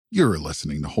You're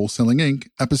listening to Wholesaling Inc.,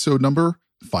 episode number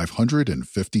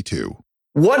 552.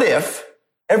 What if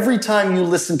every time you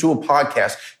listen to a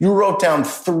podcast, you wrote down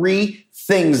 3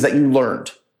 things that you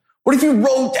learned? What if you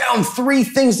wrote down 3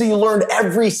 things that you learned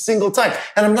every single time?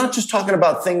 And I'm not just talking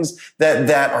about things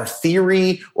that are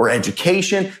theory or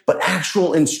education, but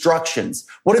actual instructions.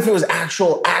 What if it was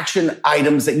actual action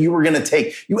items that you were going to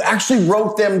take? You actually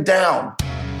wrote them down.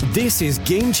 This is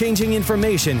game-changing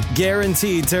information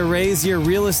guaranteed to raise your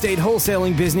real estate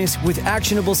wholesaling business with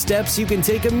actionable steps you can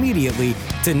take immediately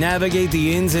to navigate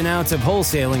the ins and outs of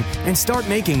wholesaling and start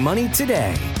making money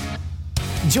today.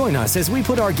 Join us as we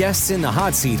put our guests in the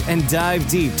hot seat and dive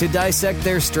deep to dissect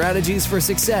their strategies for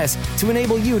success to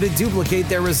enable you to duplicate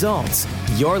their results.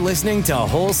 You're listening to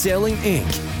Wholesaling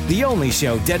Inc., the only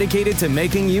show dedicated to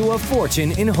making you a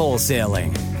fortune in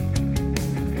wholesaling.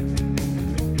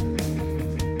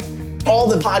 All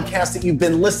the podcasts that you've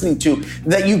been listening to,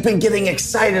 that you've been getting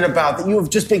excited about, that you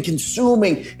have just been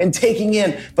consuming and taking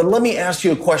in. But let me ask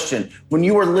you a question. When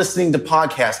you are listening to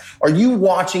podcasts, are you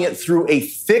watching it through a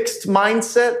fixed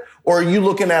mindset or are you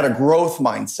looking at a growth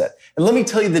mindset? And let me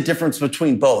tell you the difference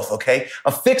between both, okay?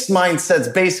 A fixed mindset is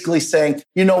basically saying,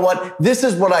 you know what? This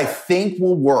is what I think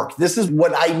will work. This is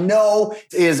what I know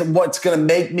is what's going to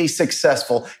make me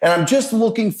successful. And I'm just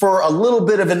looking for a little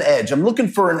bit of an edge. I'm looking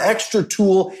for an extra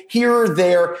tool here or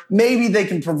there. Maybe they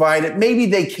can provide it. Maybe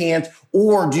they can't.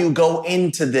 Or do you go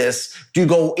into this? Do you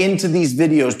go into these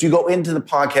videos? Do you go into the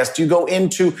podcast? Do you go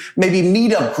into maybe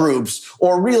meetup groups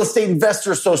or real estate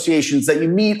investor associations that you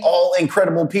meet all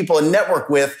incredible people and network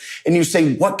with? And you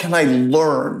say, what can I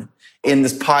learn in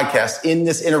this podcast, in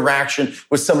this interaction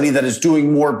with somebody that is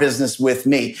doing more business with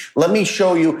me? Let me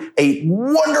show you a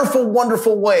wonderful,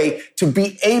 wonderful way to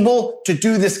be able to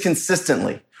do this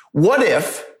consistently. What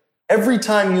if every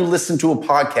time you listen to a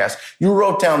podcast, you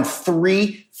wrote down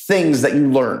 3 things that you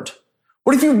learned?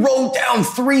 What if you wrote down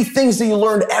 3 things that you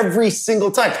learned every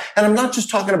single time? And I'm not just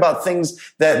talking about things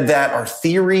that are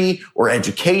theory or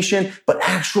education, but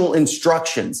actual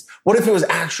instructions. What if it was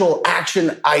actual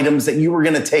action items that you were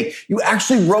going to take? You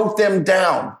actually wrote them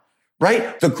down,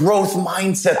 right? The growth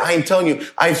mindset. I am telling you,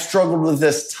 I've struggled with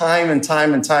this time and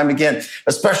time and time again,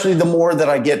 especially the more that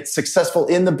I get successful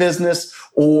in the business,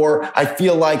 or I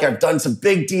feel like I've done some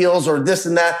big deals or this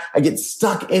and that. I get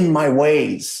stuck in my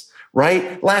ways,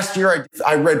 right? Last year,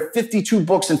 I read 52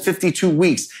 books in 52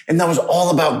 weeks, and that was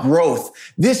all about growth.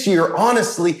 This year,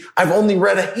 honestly, I've only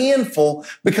read a handful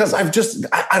because I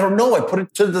don't know, I put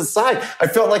it to the side. I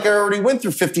felt like I already went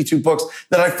through 52 books,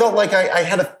 that I felt like I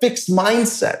had a fixed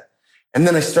mindset. And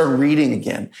then I started reading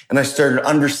again, and I started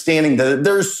understanding that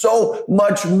there's so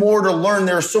much more to learn.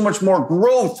 There's so much more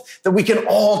growth that we can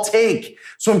all take.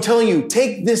 So I'm telling you,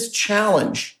 take this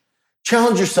challenge.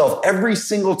 Challenge yourself every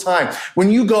single time.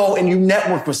 When you go and you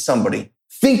network with somebody,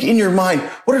 think in your mind,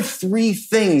 what are 3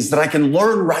 things that I can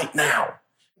learn right now?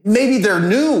 Maybe they're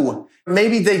new.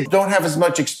 Maybe they don't have as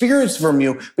much experience from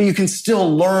you, but you can still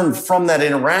learn from that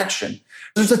interaction.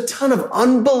 There's a ton of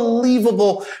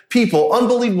unbelievable people,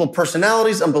 unbelievable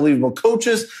personalities, unbelievable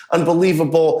coaches,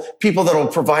 unbelievable people that will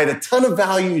provide a ton of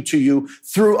value to you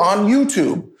on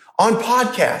YouTube, on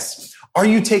podcasts. Are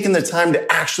you taking the time to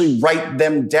actually write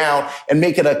them down and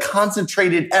make it a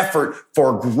concentrated effort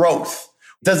for growth?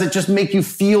 Does it just make you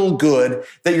feel good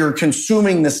that you're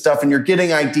consuming this stuff and you're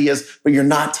getting ideas, but you're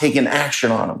not taking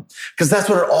action on them? Because that's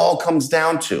what it all comes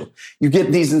down to. You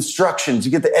get these instructions,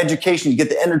 you get the education, you get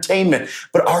the entertainment,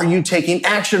 but are you taking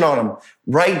action on them?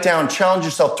 Write down, challenge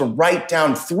yourself to write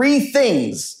down 3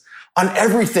 things on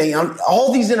everything, on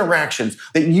all these interactions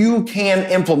that you can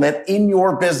implement in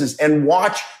your business and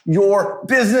watch your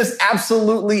business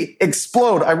absolutely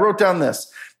explode. I wrote down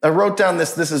this.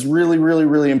 This is really, really,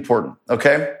 really important,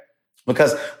 okay?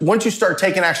 Because once you start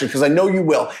taking action, because I know you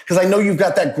will, because I know you've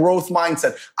got that growth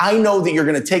mindset, I know that you're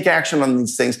going to take action on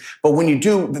these things. But when you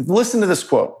do, listen to this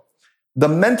quote. The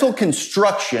mental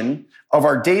construction of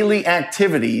our daily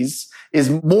activities is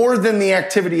more than the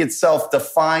activity itself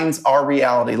defines our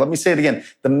reality. Let me say it again.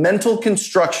 The mental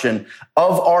construction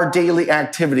of our daily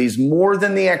activities more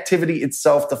than the activity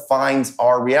itself defines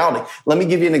our reality. Let me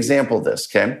give you an example of this,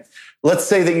 okay? Let's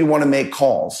say that you want to make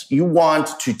calls. You want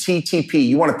to TTP.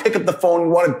 You want to pick up the phone. You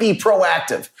want to be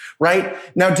proactive, right?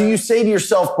 Now, do you say to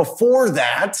yourself before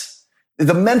that,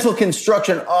 the mental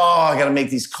construction, I got to make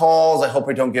these calls. I hope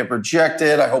I don't get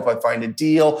rejected. I hope I find a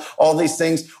deal, all these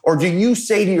things. Or do you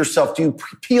say to yourself, do you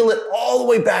peel it all the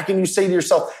way back and you say to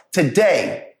yourself,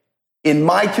 today, in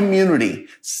my community,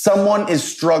 someone is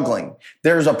struggling.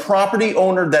 There's a property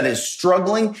owner that is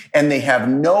struggling and they have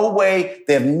no way,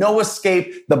 they have no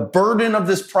escape. The burden of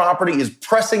this property is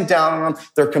pressing down on them.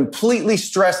 They're completely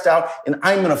stressed out, and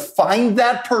I'm going to find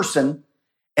that person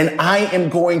and I am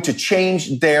going to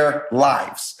change their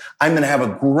lives. I'm going to have a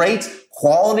great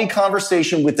quality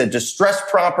conversation with a distressed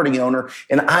property owner,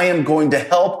 and I am going to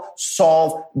help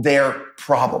solve their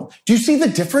problem. Do you see the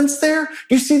difference there?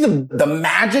 Do you see the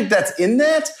magic that's in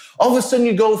that? All of a sudden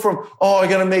you go from, oh, I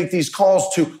got to make these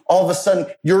calls, to all of a sudden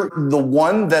you're the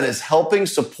one that is helping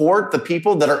support the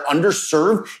people that are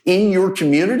underserved in your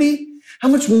community. How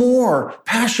much more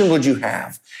passion would you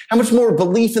have? How much more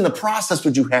belief in the process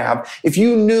would you have if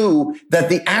you knew that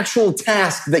the actual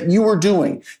task that you were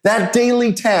doing, that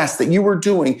daily task that you were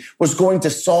doing, was going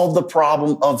to solve the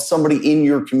problem of somebody in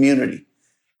your community?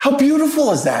 How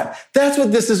beautiful is that? That's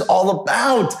what this is all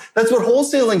about. That's what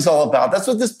wholesaling is all about. That's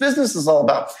what this business is all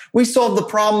about. We solve the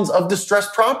problems of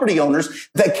distressed property owners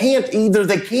that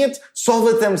they can't solve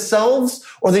it themselves,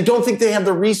 or they don't think they have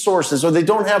the resources, or they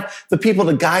don't have the people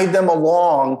to guide them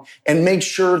along and make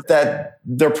sure that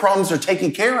their problems are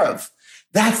taken care of.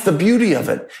 That's the beauty of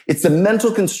it. It's the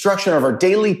mental construction of our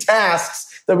daily tasks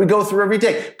that we go through every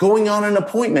day. Going on an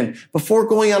appointment. Before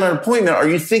going on an appointment, are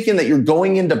you thinking that you're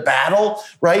going into battle,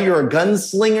 right? You're a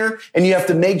gunslinger and you have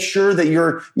to make sure that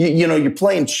you're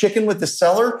playing chicken with the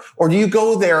seller? Or do you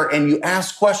go there and you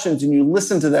ask questions and you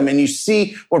listen to them and you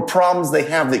see what problems they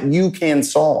have that you can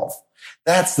solve?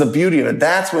 That's the beauty of it.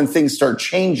 That's when things start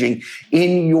changing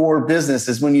in your business,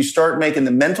 is when you start making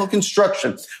the mental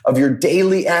construction of your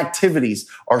daily activities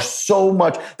are so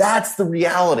much. That's the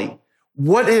reality.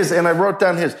 And I wrote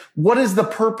down what is the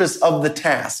purpose of the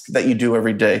task that you do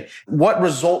every day? What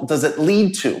result does it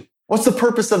lead to? What's the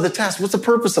purpose of the task? What's the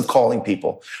purpose of calling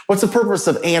people? What's the purpose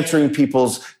of answering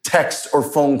people's texts or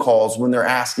phone calls when they're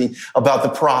asking about the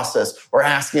process, or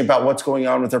asking about what's going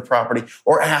on with their property,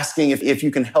 or asking if you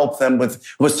can help them with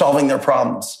solving their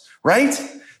problems, right?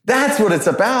 That's what it's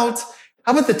about.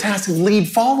 How about the task of lead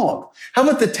follow-up? How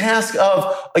about the task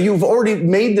of you've already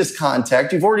made this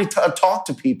contact, you've already talked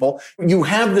to people, you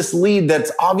have this lead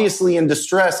that's obviously in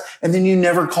distress, and then you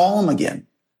never call them again,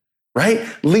 right?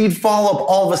 Lead follow-up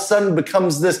all of a sudden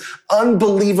becomes this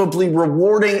unbelievably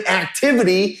rewarding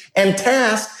activity and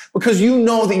task, because you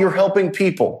know that you're helping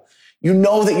people. You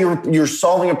know that you're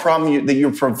solving a problem, that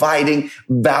you're providing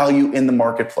value in the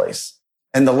marketplace.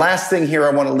 And the last thing here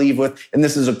I want to leave with, and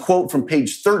this is a quote from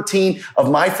page 13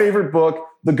 of my favorite book,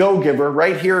 The Go-Giver,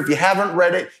 right here. If you haven't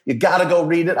read it, you got to go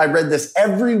read it. I read this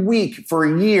every week for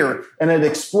a year, and it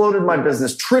exploded my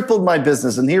business, tripled my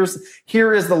business. And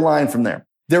here is the line from there.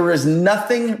 There is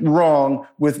nothing wrong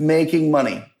with making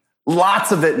money.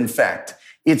 Lots of it, in fact.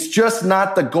 It's just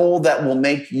not the goal that will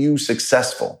make you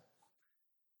successful.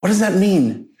 What does that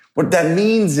mean? What that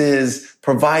means is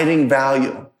providing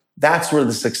value. That's where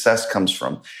the success comes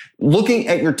from. Looking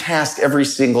at your task every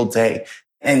single day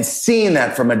and seeing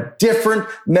that from a different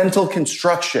mental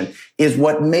construction is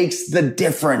what makes the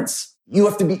difference. You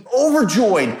have to be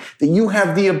overjoyed that you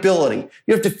have the ability.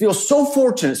 You have to feel so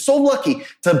fortunate, so lucky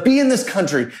to be in this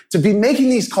country, to be making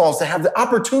these calls, to have the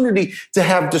opportunity to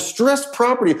have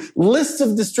lists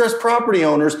of distressed property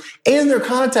owners and their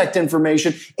contact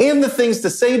information and the things to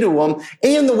say to them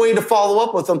and the way to follow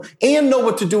up with them and know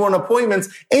what to do on appointments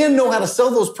and know how to sell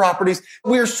those properties.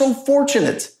 We are so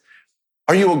fortunate.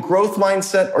 Are you a growth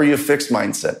mindset or are you a fixed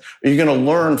mindset? Are you going to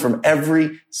learn from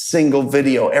every single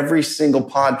video, every single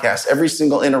podcast, every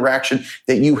single interaction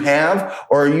that you have?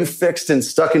 Or are you fixed and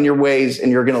stuck in your ways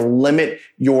and you're going to limit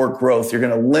your growth? You're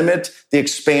going to limit the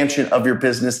expansion of your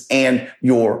business and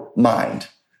your mind.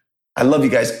 I love you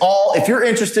guys all. If you're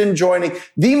interested in joining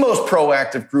the most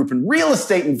proactive group in real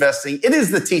estate investing, it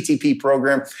is the TTP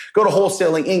program. Go to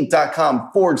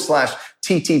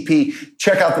wholesalinginc.com/TTP.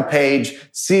 Check out the page,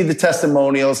 see the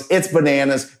testimonials. It's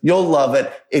bananas. You'll love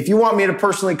it. If you want me to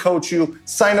personally coach you,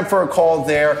 sign up for a call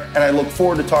there, and I look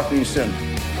forward to talking to you soon.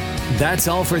 That's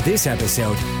all for this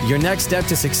episode. Your next step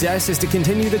to success is to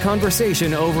continue the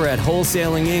conversation over at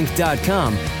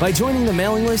wholesalinginc.com by joining the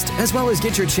mailing list, as well as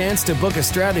get your chance to book a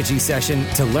strategy session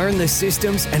to learn the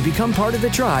systems and become part of the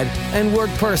tribe and work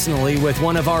personally with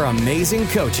one of our amazing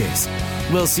coaches.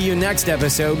 We'll see you next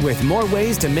episode with more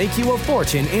ways to make you a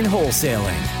fortune in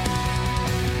wholesaling.